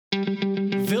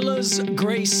Noah's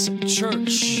Grace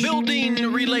Church,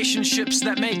 building relationships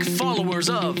that make followers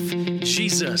of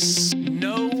Jesus.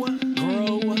 Know,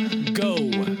 grow, go.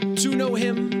 To know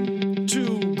Him,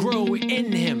 to grow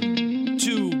in Him,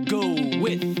 to go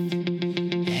with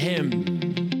Him.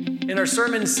 In our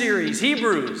sermon series,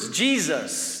 Hebrews,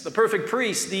 Jesus, the perfect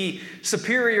priest, the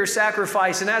superior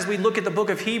sacrifice. And as we look at the book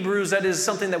of Hebrews, that is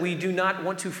something that we do not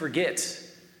want to forget.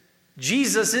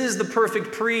 Jesus is the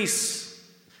perfect priest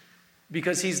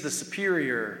because He's the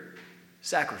superior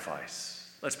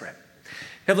sacrifice. Let's pray.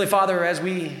 Heavenly Father, as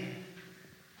we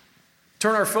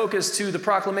turn our focus to the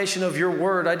proclamation of your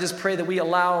word, I just pray that we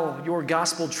allow your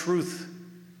gospel truths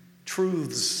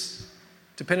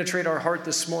to penetrate our heart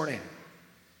this morning.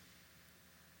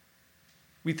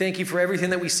 We thank you for everything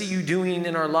that we see you doing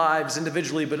in our lives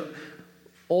individually, but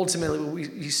ultimately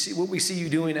what we see you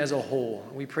doing as a whole.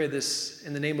 We pray this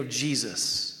in the name of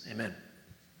Jesus. Amen.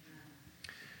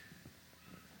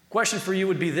 Question for you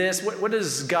would be this: what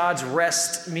does God's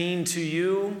rest mean to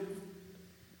you?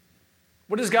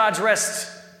 What does God's rest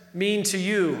mean to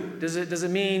you? Does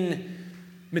it mean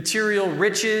material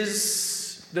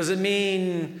riches? Does it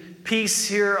mean peace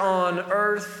here on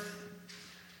earth?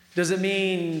 Does it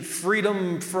mean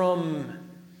freedom from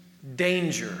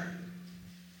danger?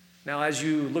 Now, as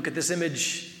you look at this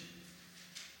image,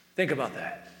 think about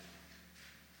that.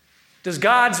 Does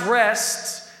God's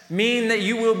rest mean that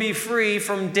you will be free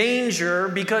from danger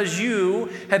because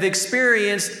you have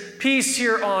experienced peace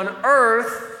here on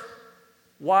earth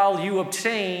while you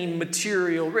obtain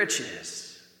material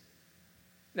riches?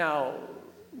 Now,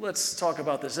 let's talk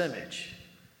about this image.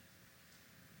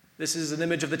 This is an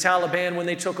image of the Taliban when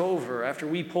they took over after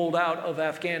we pulled out of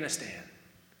Afghanistan.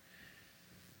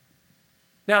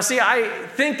 Now, see, I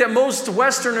think that most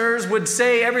Westerners would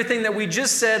say everything that we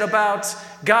just said about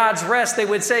God's rest. They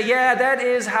would say, yeah, that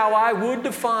is how I would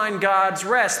define God's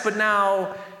rest. But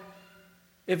now,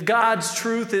 if God's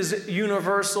truth is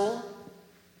universal,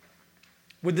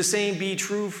 would the same be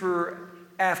true for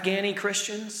Afghani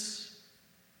Christians?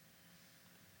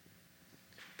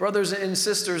 Brothers and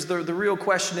sisters, the real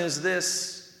question is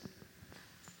this.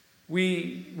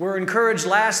 We were encouraged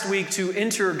last week to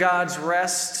enter God's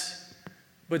rest,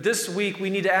 but this week we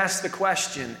need to ask the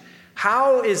question,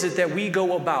 how is it that we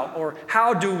go about, or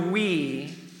how do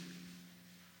we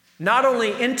not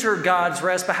only enter God's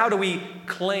rest, but how do we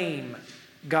claim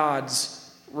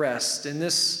God's rest? And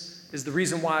this is the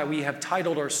reason why we have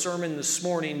titled our sermon this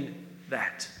morning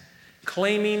that,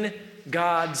 Claiming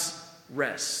God's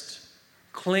Rest.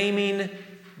 Claiming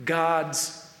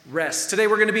God's rest. Today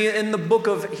we're going to be in the book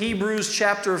of Hebrews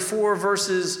chapter 4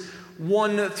 verses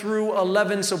 1 through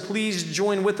 11. So please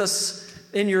join with us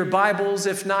in your Bibles.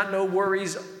 If not, no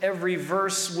worries. Every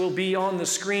verse will be on the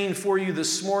screen for you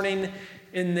this morning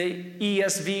in the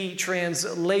ESV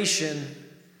translation.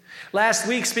 Last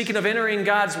week, speaking of entering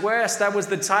God's rest, that was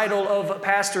the title of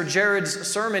Pastor Jared's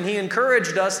sermon. He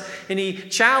encouraged us and he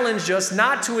challenged us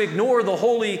not to ignore the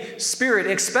Holy Spirit,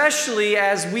 especially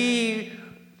as we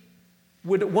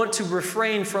would want to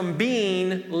refrain from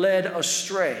being led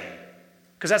astray.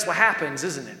 Because that's what happens,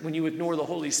 isn't it? When you ignore the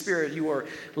Holy Spirit, you are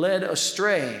led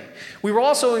astray. We were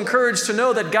also encouraged to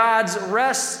know that God's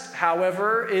rest,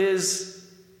 however, is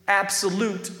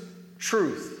absolute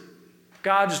truth.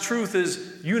 God's truth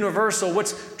is universal.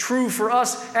 What's true for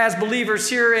us as believers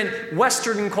here in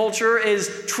Western culture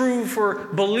is true for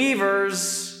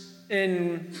believers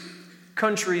in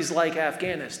countries like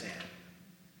Afghanistan.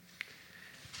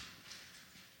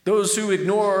 Those who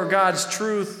ignore God's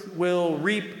truth will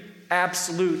reap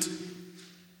absolute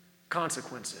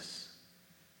consequences.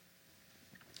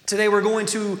 Today we're going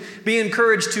to be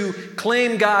encouraged to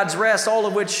claim God's rest, all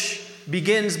of which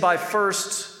begins by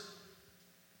first,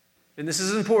 and this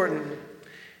is important,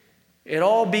 it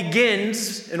all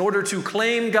begins, in order to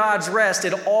claim God's rest,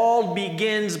 it all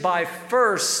begins by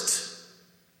first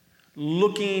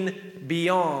looking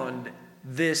beyond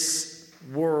this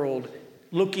world,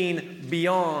 looking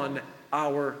beyond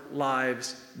our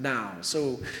lives now.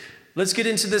 So let's get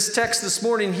into this text this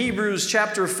morning, Hebrews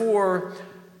chapter 4,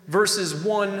 verses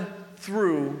 1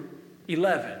 through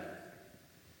 11.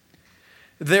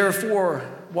 Therefore,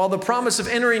 while the promise of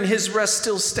entering his rest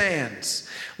still stands,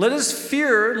 let us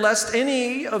fear lest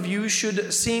any of you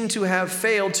should seem to have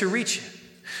failed to reach it.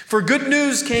 For good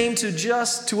news came to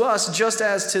us just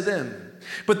as to them.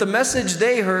 But the message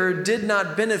they heard did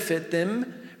not benefit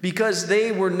them because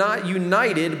they were not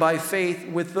united by faith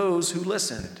with those who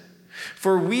listened.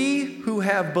 For we who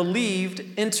have believed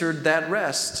entered that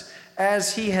rest,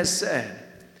 as he has said,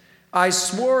 I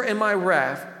swore in my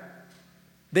wrath,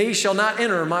 they shall not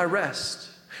enter my rest.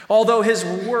 although his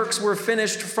works were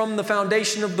finished from the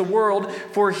foundation of the world,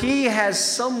 for he has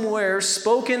somewhere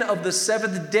spoken of the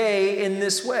seventh day in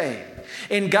this way.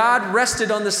 And God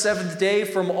rested on the seventh day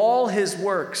from all his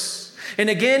works. And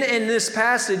again in this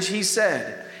passage he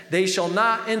said, they shall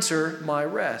not enter my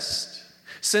rest.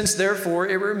 Since therefore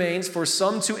it remains for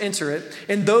some to enter it,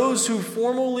 and those who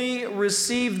formerly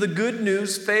received the good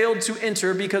news failed to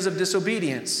enter because of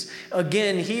disobedience.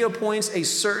 Again, he appoints a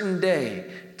certain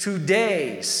day,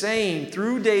 today, saying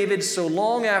through David so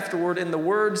long afterward in the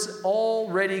words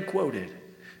already quoted,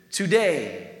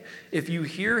 today, if you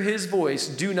hear his voice,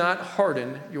 do not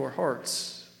harden your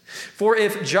hearts. For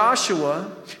if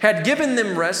Joshua had given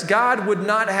them rest, God would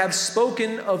not have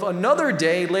spoken of another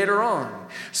day later on.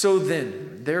 So then,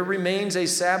 there remains a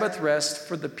Sabbath rest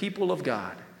for the people of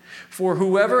God. For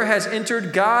whoever has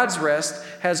entered God's rest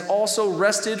has also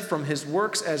rested from his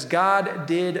works as God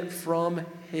did from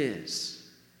his.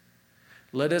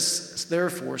 Let us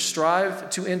therefore strive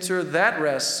to enter that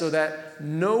rest so that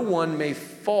no one may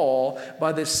fall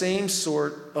by the same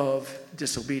sort of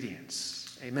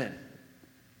disobedience. Amen.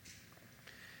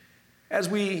 As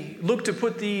we look to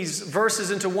put these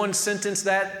verses into one sentence,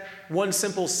 that one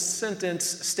simple sentence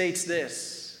states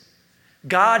this: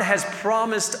 God has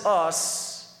promised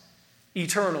us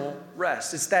eternal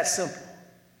rest. It's that simple.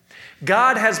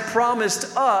 God has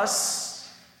promised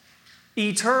us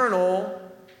eternal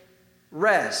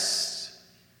rest.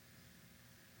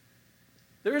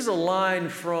 There's a line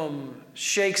from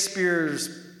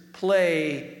Shakespeare's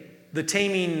play, The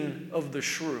Taming of the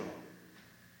Shrew.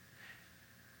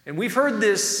 And we've heard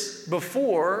this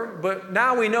before, but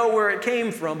now we know where it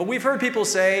came from. But we've heard people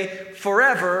say,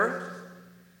 forever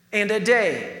and a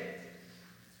day.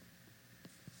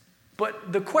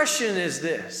 But the question is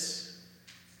this: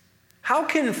 how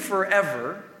can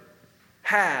forever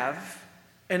have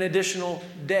an additional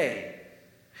day?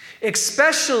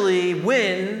 Especially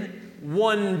when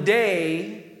one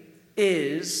day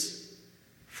is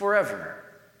forever.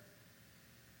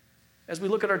 As we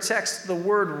look at our text, the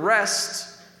word rest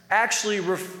actually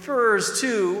refers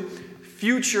to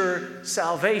future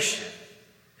salvation.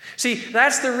 See,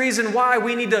 that's the reason why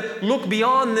we need to look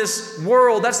beyond this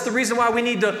world. That's the reason why we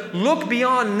need to look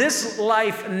beyond this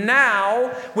life now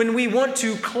when we want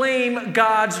to claim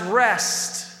God's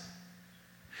rest.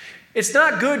 It's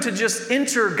not good to just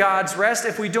enter God's rest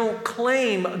if we don't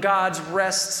claim God's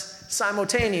rest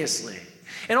simultaneously.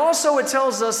 And also it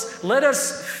tells us, let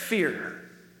us fear.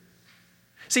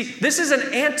 See, this is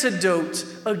an antidote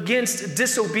against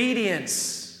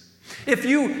disobedience. If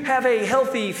you have a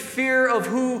healthy fear of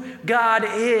who God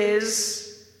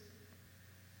is,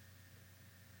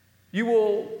 you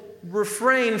will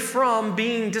refrain from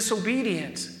being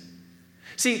disobedient.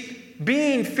 See,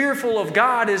 being fearful of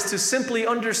God is to simply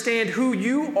understand who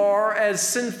you are as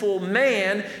sinful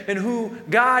man and who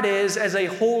God is as a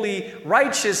holy,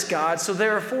 righteous God. So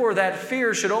therefore, that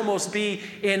fear should almost be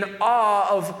in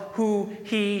awe of who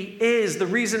he is. The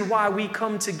reason why we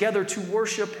come together to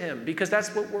worship him, because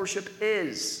that's what worship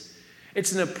is.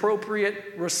 It's an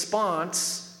appropriate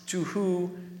response to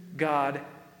who God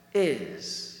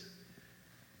is.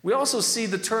 We also see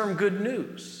the term good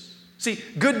news. See,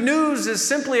 good news is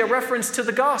simply a reference to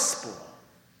the gospel.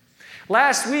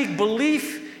 Last week,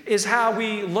 belief is how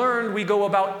we learned we go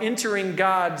about entering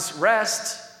God's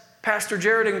rest. Pastor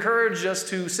Jared encouraged us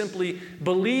to simply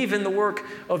believe in the work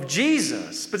of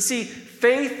Jesus. But see,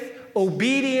 faith,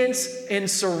 obedience, and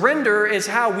surrender is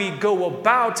how we go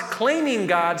about claiming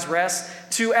God's rest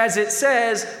to, as it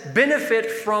says, benefit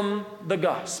from the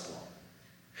gospel.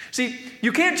 See,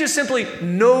 you can't just simply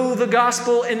know the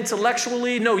gospel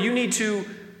intellectually. No, you need to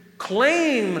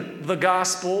claim the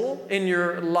gospel in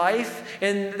your life,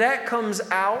 and that comes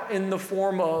out in the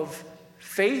form of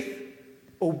faith,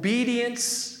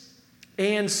 obedience,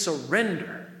 and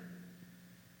surrender.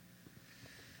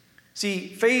 See,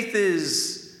 faith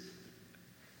is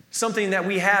something that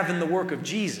we have in the work of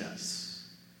Jesus.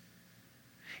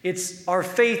 It's our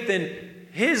faith in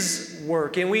his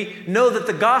work. And we know that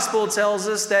the gospel tells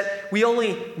us that we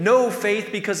only know faith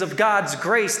because of God's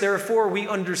grace. Therefore, we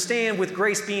understand, with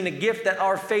grace being a gift, that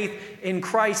our faith in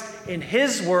Christ and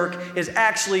his work is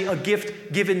actually a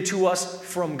gift given to us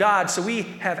from God. So we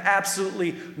have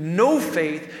absolutely no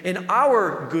faith in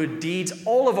our good deeds.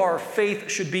 All of our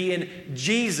faith should be in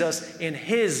Jesus and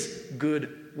his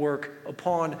good work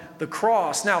upon the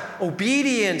cross. Now,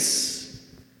 obedience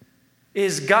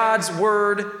is God's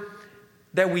word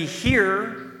that we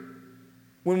hear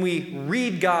when we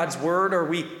read God's word or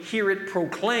we hear it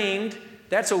proclaimed.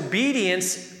 That's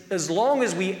obedience as long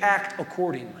as we act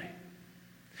accordingly.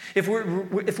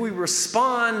 if we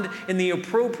respond in the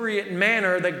appropriate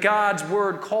manner that God's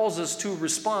word calls us to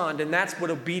respond, and that's what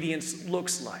obedience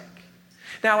looks like.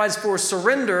 Now, as for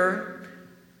surrender,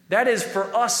 that is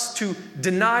for us to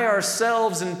deny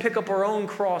ourselves and pick up our own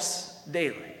cross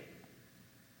daily.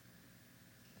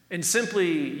 And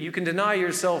simply, you can deny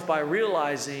yourself by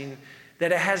realizing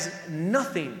that it has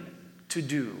nothing to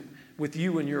do with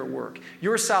you and your work.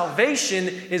 Your salvation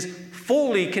is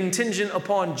fully contingent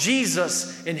upon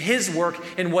Jesus and his work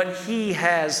and what he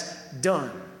has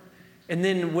done. And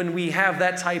then when we have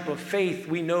that type of faith,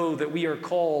 we know that we are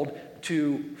called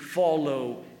to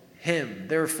follow him.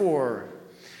 Therefore,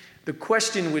 the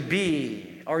question would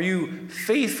be, are you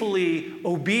faithfully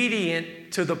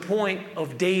obedient to the point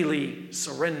of daily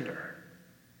surrender?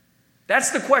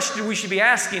 That's the question we should be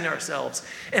asking ourselves.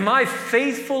 Am I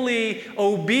faithfully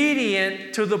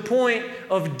obedient to the point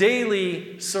of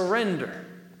daily surrender?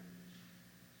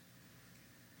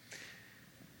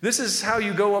 This is how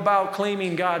you go about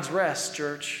claiming God's rest,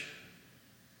 church.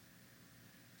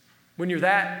 When you're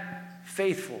that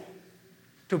faithful,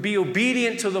 to be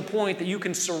obedient to the point that you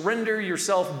can surrender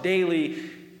yourself daily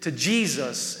to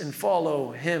Jesus and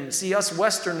follow him. See, us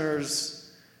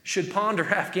Westerners should ponder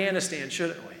Afghanistan,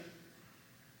 shouldn't we?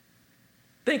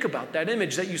 Think about that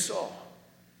image that you saw.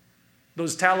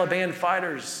 Those Taliban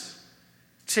fighters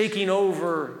taking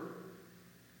over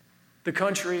the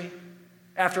country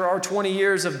after our 20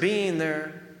 years of being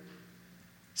there.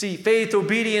 See, faith,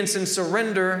 obedience, and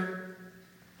surrender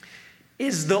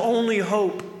is the only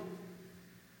hope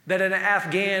that an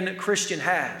Afghan Christian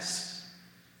has.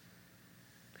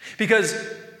 Because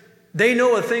they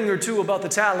know a thing or two about the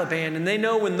Taliban, and they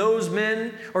know when those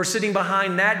men are sitting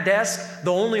behind that desk,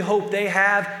 the only hope they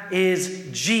have is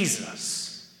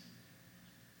Jesus.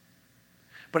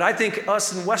 But I think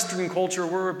us in Western culture,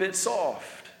 we're a bit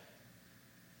soft.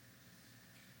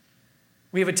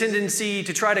 We have a tendency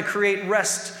to try to create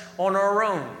rest on our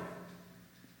own.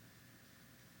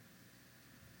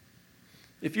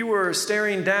 If you were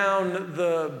staring down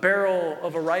the barrel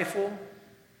of a rifle,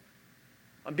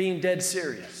 I'm being dead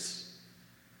serious.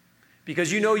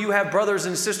 Because you know you have brothers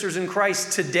and sisters in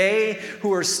Christ today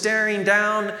who are staring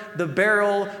down the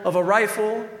barrel of a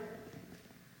rifle.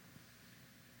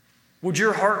 Would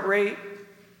your heart rate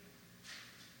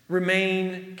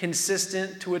remain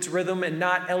consistent to its rhythm and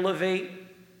not elevate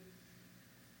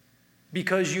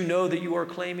because you know that you are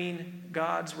claiming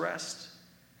God's rest?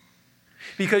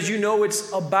 Because you know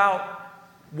it's about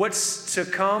what's to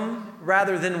come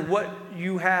rather than what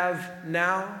you have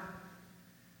now?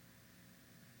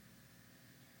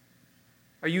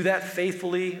 Are you that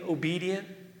faithfully obedient?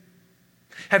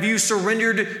 Have you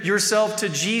surrendered yourself to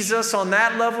Jesus on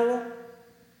that level?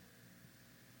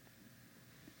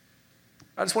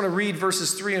 I just want to read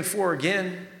verses 3 and 4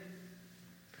 again.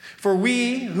 For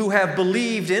we who have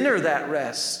believed enter that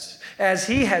rest, as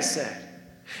he has said,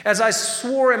 as I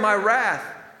swore in my wrath,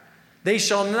 they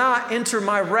shall not enter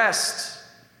my rest,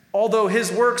 although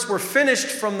his works were finished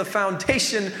from the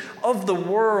foundation of the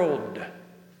world.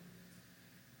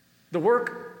 The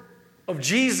work of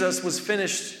Jesus was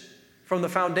finished from the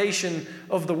foundation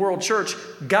of the world. Church,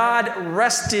 God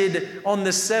rested on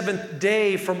the seventh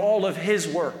day from all of his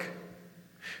work.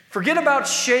 Forget about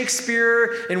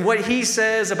Shakespeare and what he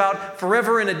says about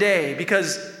forever and a day,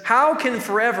 because how can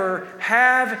forever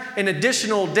have an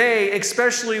additional day,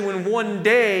 especially when one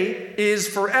day is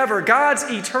forever? God's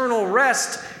eternal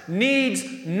rest needs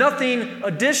nothing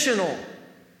additional.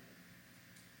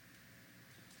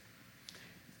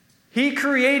 He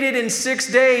created in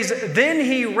 6 days, then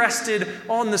he rested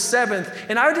on the seventh.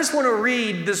 And I just want to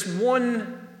read this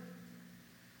one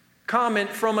comment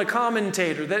from a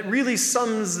commentator that really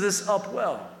sums this up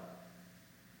well.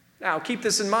 Now, keep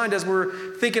this in mind as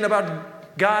we're thinking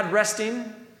about God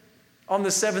resting on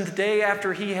the seventh day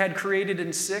after he had created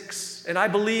in 6. And I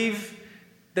believe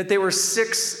that they were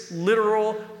 6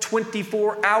 literal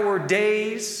 24-hour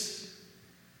days.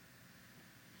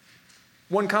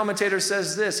 One commentator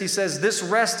says this. He says, this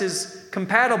rest is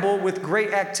compatible with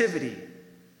great activity.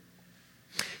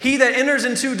 He that enters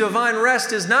into divine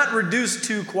rest is not reduced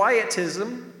to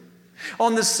quietism.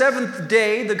 On the seventh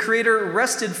day, the Creator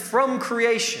rested from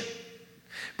creation,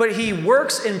 but he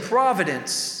works in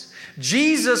providence.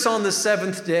 Jesus on the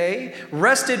seventh day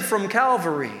rested from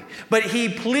Calvary, but he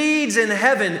pleads in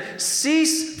heaven,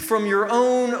 cease from your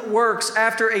own works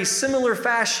after a similar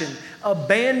fashion.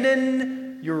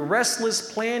 Abandon your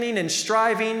restless planning and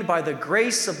striving by the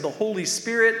grace of the Holy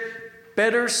Spirit.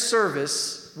 Better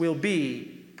service will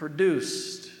be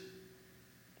produced.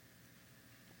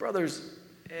 Brothers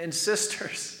and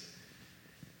sisters,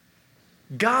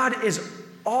 God is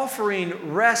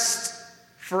offering rest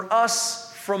for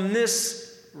us from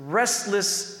this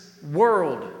restless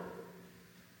world.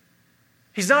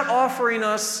 He's not offering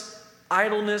us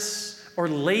idleness or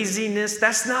laziness.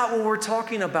 That's not what we're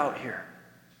talking about here.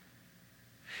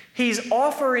 He's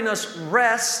offering us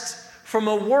rest from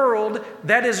a world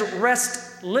that is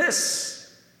restless.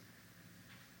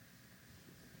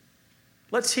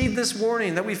 Let's heed this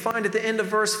warning that we find at the end of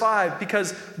verse 5,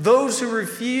 because those who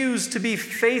refuse to be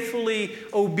faithfully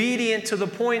obedient to the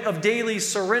point of daily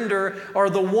surrender are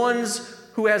the ones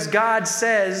who, as God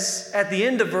says at the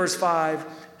end of verse 5,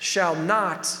 shall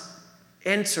not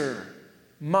enter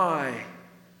my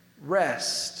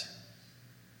rest.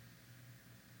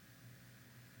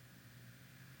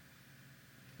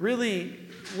 Really,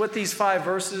 what these 5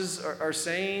 verses are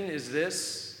saying is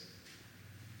this.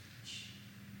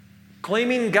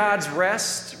 Claiming God's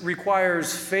rest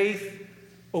requires faith,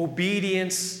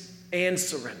 obedience, and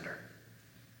surrender.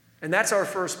 And that's our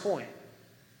first point.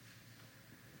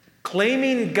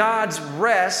 Claiming God's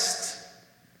rest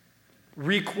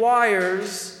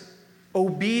requires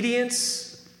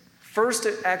obedience. First,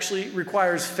 it actually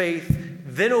requires faith,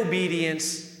 then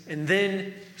obedience, and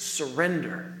then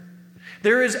surrender.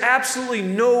 There is absolutely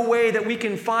no way that we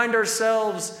can find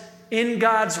ourselves in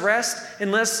God's rest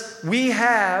unless we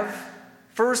have,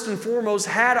 first and foremost,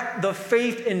 had the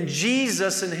faith in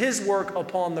Jesus and His work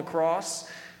upon the cross,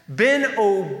 been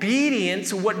obedient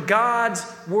to what God's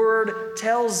Word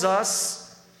tells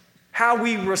us, how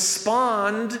we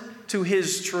respond to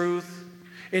His truth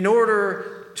in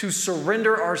order to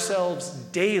surrender ourselves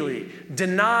daily,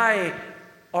 deny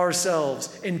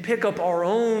ourselves, and pick up our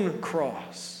own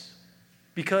cross.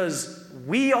 Because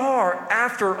we are,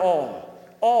 after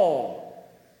all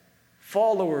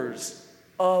followers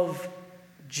of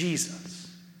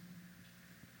Jesus.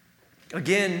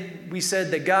 Again, we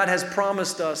said that God has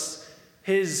promised us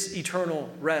His eternal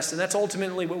rest, and that's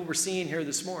ultimately what we're seeing here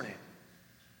this morning.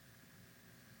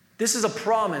 This is a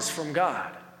promise from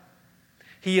God.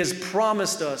 He has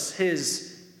promised us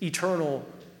His eternal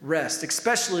rest,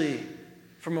 especially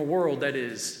from a world that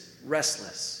is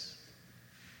restless.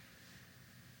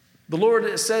 The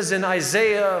Lord says in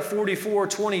Isaiah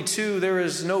 44:22, there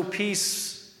is no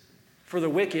peace for the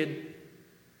wicked.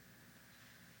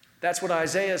 That's what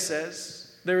Isaiah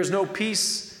says. There is no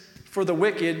peace for the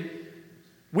wicked.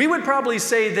 We would probably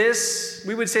say this.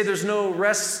 We would say there's no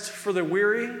rest for the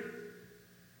weary.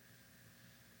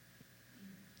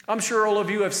 I'm sure all of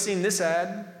you have seen this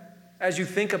ad as you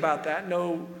think about that.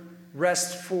 No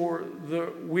rest for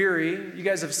the weary. You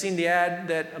guys have seen the ad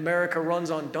that America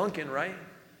runs on Dunkin', right?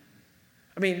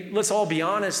 I mean, let's all be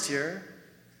honest here.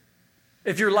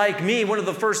 If you're like me, one of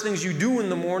the first things you do in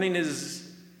the morning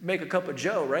is make a cup of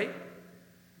Joe, right?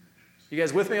 You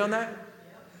guys with me on that?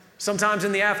 Sometimes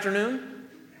in the afternoon?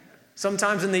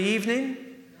 Sometimes in the evening?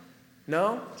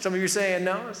 No? Some of you are saying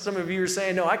no. Some of you are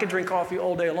saying no. I can drink coffee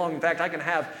all day long. In fact, I can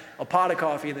have a pot of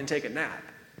coffee and then take a nap.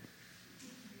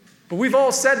 But we've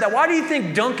all said that. Why do you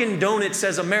think Dunkin' Donuts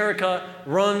says America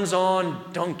runs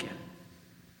on Dunkin'?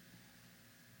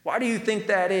 Why do you think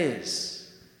that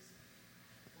is?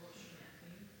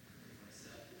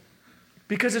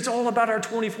 Because it's all about our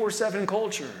 24/7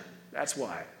 culture. That's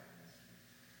why.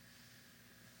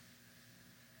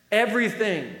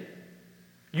 Everything.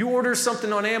 You order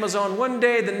something on Amazon one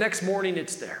day, the next morning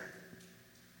it's there.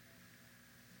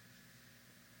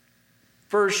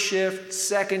 First shift,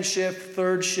 second shift,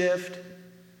 third shift.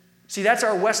 See, that's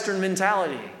our Western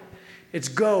mentality. It's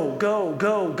go, go,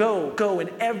 go, go, go in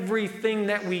everything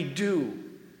that we do.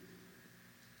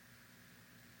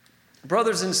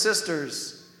 Brothers and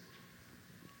sisters,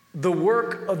 the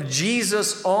work of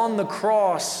Jesus on the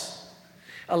cross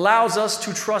allows us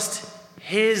to trust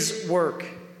His work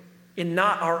and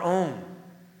not our own.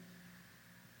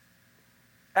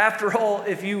 After all,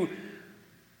 if you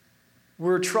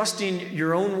were trusting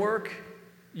your own work,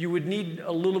 you would need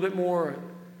a little bit more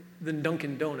than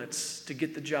Dunkin' Donuts to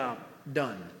get the job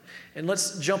done. And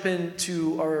let's jump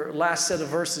into our last set of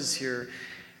verses here.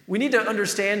 We need to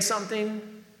understand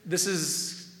something. This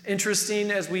is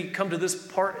interesting as we come to this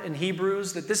part in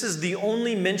Hebrews, that this is the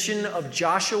only mention of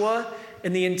Joshua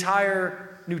in the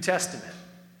entire New Testament.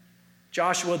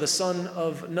 Joshua, the son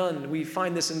of Nun. We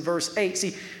find this in verse 8.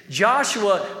 See,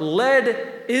 Joshua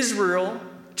led Israel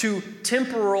to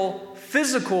temporal,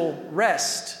 physical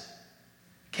rest.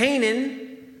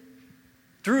 Canaan,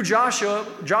 through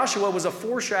Joshua was a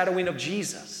foreshadowing of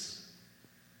Jesus.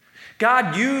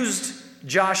 God used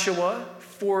Joshua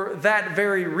for that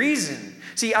very reason.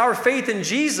 See, our faith in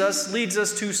Jesus leads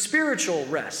us to spiritual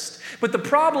rest. But the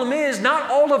problem is, not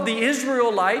all of the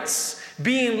Israelites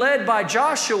being led by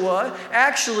Joshua,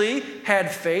 actually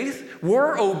had faith,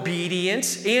 were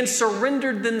obedient, and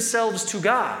surrendered themselves to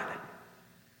God,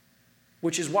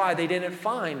 which is why they didn't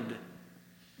find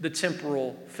the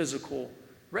temporal, physical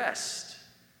rest.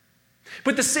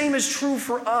 But the same is true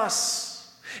for us.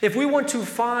 If we want to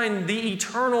find the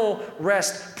eternal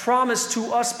rest promised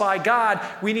to us by God,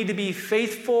 we need to be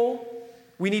faithful,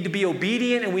 we need to be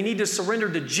obedient, and we need to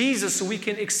surrender to Jesus so we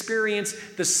can experience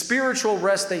the spiritual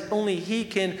rest that only He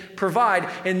can provide.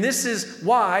 And this is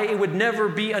why it would never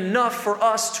be enough for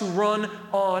us to run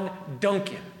on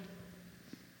Dunkin'.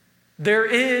 There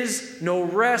is no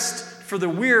rest for the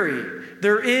weary.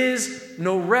 There is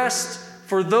no rest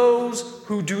for those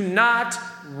who do not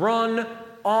run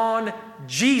on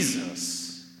Jesus.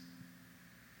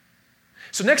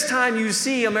 So next time you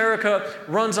see America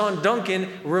runs on Dunkin',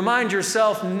 remind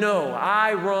yourself, no,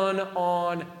 I run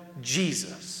on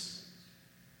Jesus.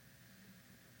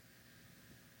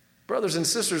 Brothers and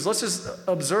sisters, let's just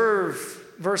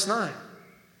observe verse 9.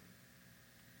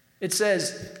 It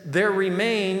says, there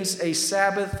remains a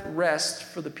Sabbath rest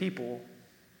for the people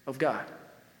of God.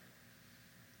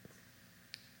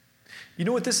 You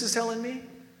know what this is telling me?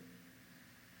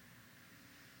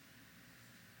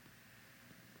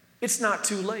 It's not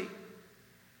too late.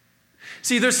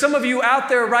 See, there's some of you out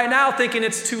there right now thinking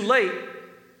it's too late.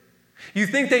 You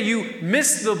think that you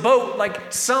missed the boat,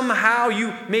 like somehow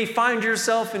you may find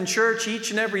yourself in church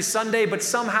each and every Sunday, but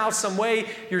somehow, some way,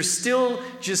 you're still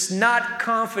just not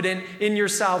confident in your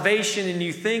salvation and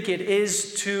you think it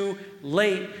is too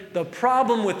late. The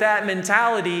problem with that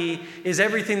mentality is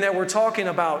everything that we're talking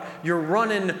about. You're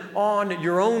running on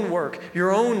your own work,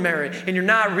 your own merit, and you're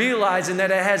not realizing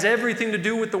that it has everything to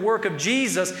do with the work of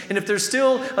Jesus. And if there's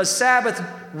still a Sabbath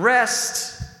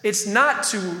rest, it's not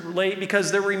too late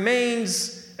because there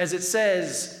remains, as it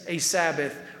says, a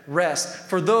Sabbath rest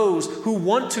for those who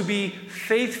want to be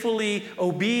faithfully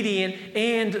obedient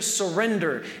and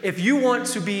surrender. If you want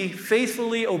to be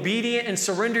faithfully obedient and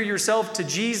surrender yourself to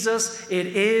Jesus, it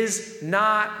is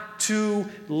not too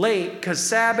late because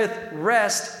Sabbath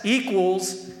rest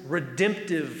equals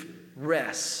redemptive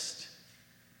rest.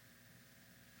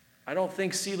 I don't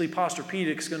think Sealy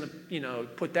Posturepedic is going to,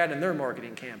 put that in their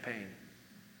marketing campaign.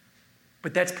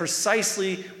 But that's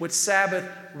precisely what Sabbath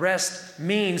rest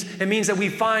means. It means that we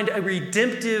find a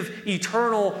redemptive,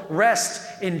 eternal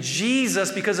rest in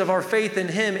Jesus because of our faith in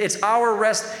Him. It's our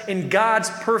rest in God's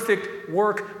perfect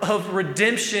work of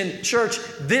redemption. Church,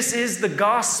 this is the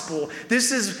gospel.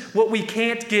 This is what we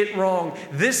can't get wrong.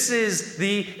 This is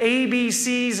the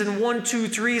ABCs and 1, 2,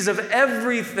 3s of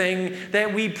everything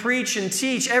that we preach and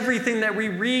teach. Everything that we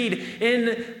read in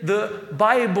the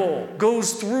Bible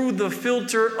goes through the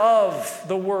filter of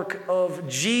the work of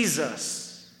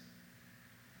Jesus.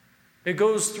 It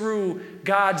goes through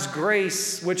God's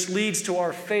grace, which leads to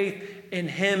our faith in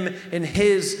Him and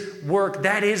His work.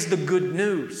 That is the good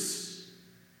news.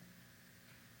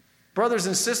 Brothers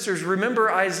and sisters,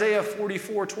 remember Isaiah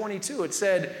 44:22. It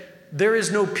said, there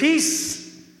is no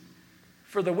peace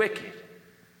for the wicked,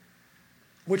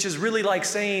 which is really like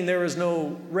saying there is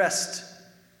no rest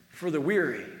for the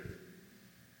weary.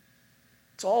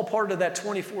 It's all part of that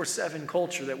 24/7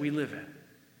 culture that we live in.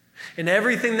 And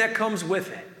everything that comes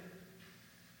with it.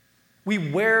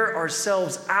 We wear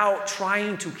ourselves out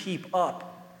trying to keep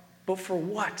up. But for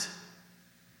what?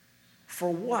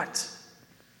 For what?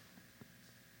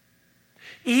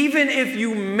 Even if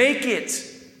you make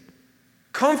it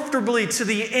comfortably to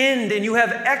the end and you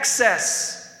have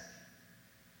excess,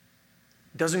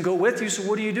 it doesn't go with you, so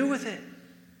what do you do with it?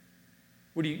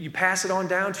 What do you pass it on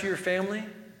down to your family?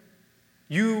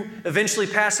 You eventually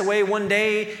pass away one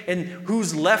day, and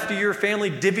who's left of your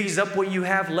family divvies up what you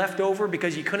have left over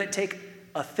because you couldn't take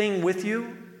a thing with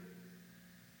you?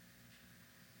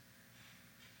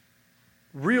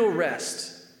 Real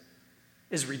rest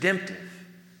is redemptive.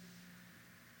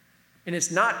 And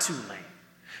it's not too late.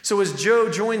 So as Joe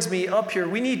joins me up here,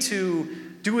 we need to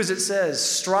do as it says,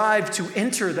 strive to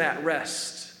enter that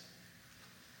rest.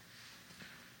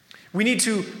 We need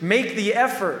to make the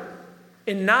effort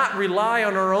and not rely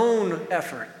on our own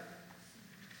effort.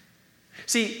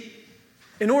 See,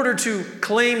 in order to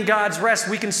claim God's rest,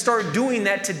 we can start doing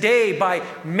that today by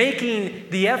making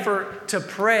the effort to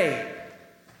pray.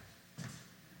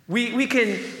 We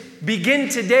can begin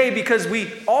today because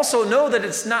we also know that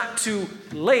it's not too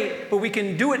late, but we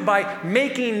can do it by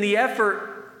making the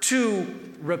effort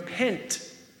to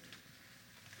repent.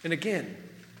 And again,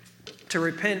 to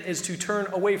repent is to turn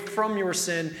away from your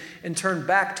sin and turn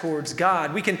back towards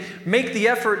God. We can make the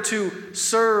effort to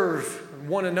serve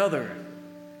one another.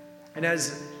 And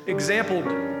as exampled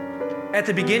At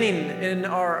the beginning, in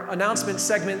our announcement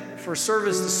segment for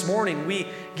service this morning, we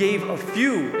gave a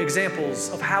few examples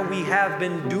of how we have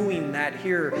been doing that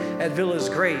here at Villas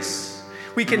Grace.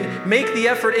 We can make the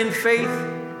effort in faith,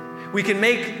 we can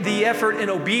make the effort in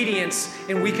obedience,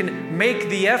 and we can make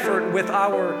the effort with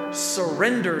our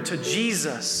surrender to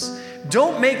Jesus.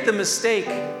 Don't make the mistake.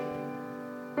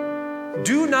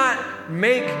 Do not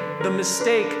make the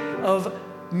mistake of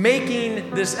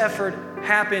making this effort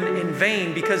happen in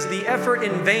vain, because the effort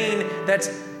in vain that's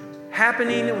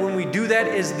happening when we do that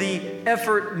is the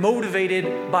effort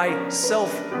motivated by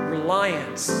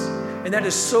self-reliance. And that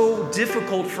is so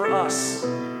difficult for us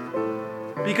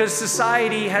because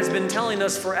society has been telling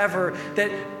us forever that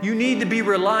you need to be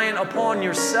reliant upon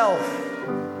yourself.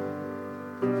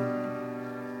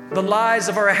 The lies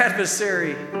of our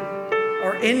adversary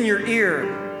are in your ear.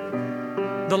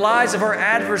 The lies of our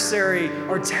adversary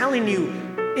are telling you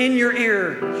in your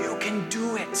ear, you can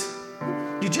do it.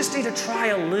 You just need to try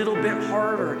a little bit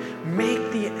harder.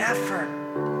 Make the effort.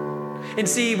 And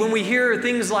see, when we hear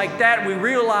things like that, we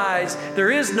realize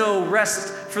there is no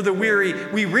rest for the weary.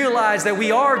 We realize that we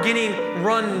are getting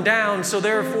run down. So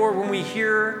therefore, when we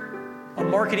hear a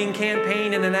marketing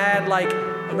campaign and an ad like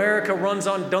America runs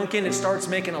on Dunkin', it starts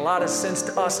making a lot of sense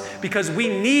to us because we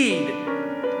need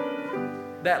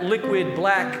that liquid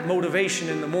black motivation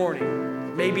in the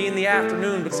morning. Maybe in the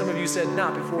afternoon, but some of you said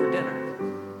not before dinner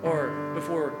or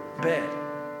before bed.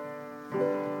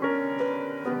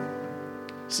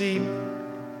 See,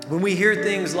 when we hear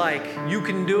things like, you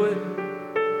can do it,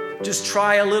 just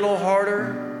try a little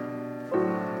harder,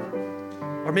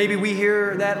 or maybe we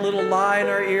hear that little lie in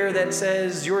our ear that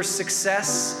says your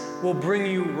success will bring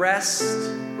you rest.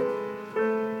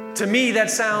 To me,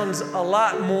 that sounds a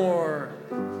lot more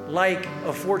like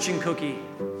a fortune cookie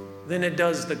than it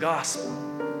does the gospel.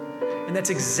 And that's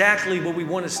exactly what we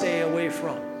want to stay away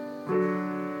from.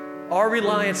 Our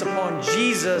reliance upon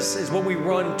Jesus is what we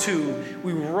run to.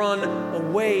 We run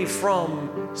away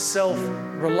from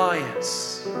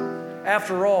self-reliance.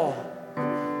 After all,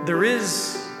 there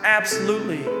is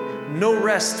absolutely no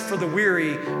rest for the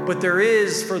weary, but there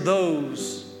is for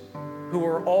those who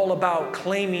are all about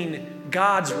claiming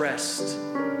God's rest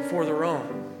for their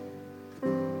own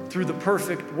through the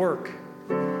perfect work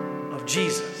of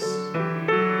Jesus.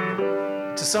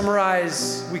 To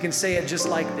summarize, we can say it just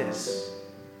like this.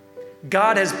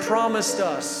 God has promised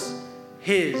us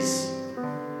His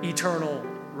eternal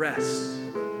rest.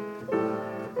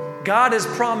 God has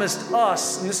promised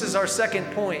us, and this is our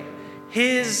second point,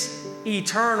 His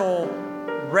eternal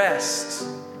rest.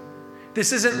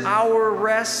 This isn't our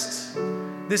rest.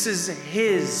 This is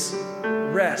His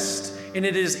rest, and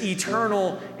it is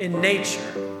eternal in nature.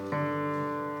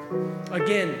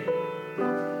 Again,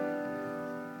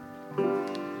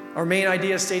 our main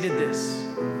idea stated this.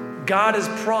 God has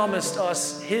promised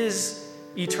us His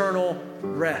eternal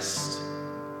rest.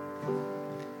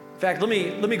 In fact, let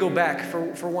me go back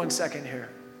for 1 second here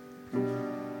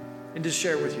and just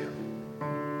share it with you.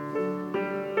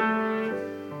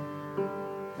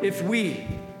 If we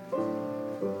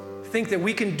think that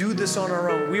we can do this on our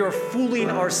own, we are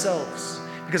fooling ourselves,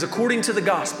 because according to the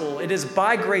gospel, it is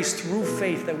by grace through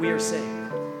faith that we are saved.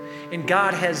 And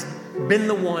God has been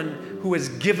the one who has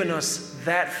given us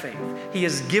that faith. He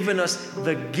has given us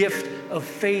the gift of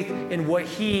faith in what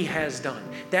He has done.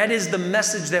 That is the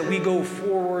message that we go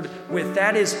forward with.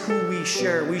 That is who we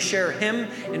share. We share Him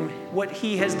and what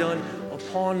He has done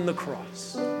upon the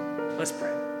cross. Let's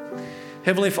pray.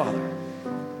 Heavenly Father,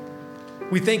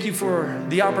 we thank You for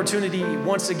the opportunity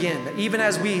once again, that even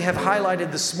as we have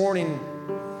highlighted this morning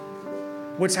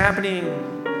what's happening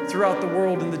throughout the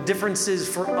world and the differences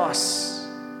for us,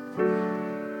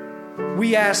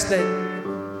 we ask that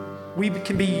we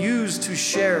can be used to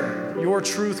share Your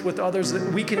truth with others, that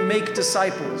we can make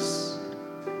disciples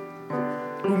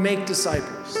who make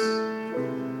disciples.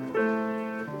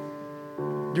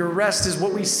 Your rest is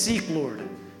what we seek, Lord.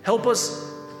 Help us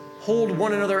hold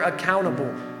one another accountable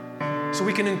so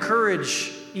we can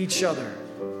encourage each other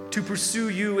to pursue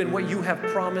You and what You have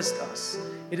promised us.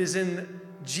 It is in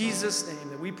Jesus' name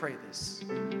that we pray this.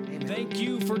 Amen. Thank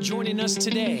you for joining us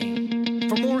today.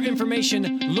 For more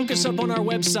information, look us up on our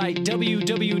website,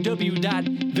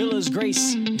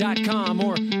 www.villasgrace.com,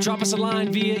 or drop us a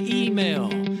line via email,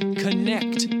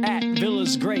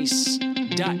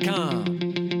 connect@villasgrace.com.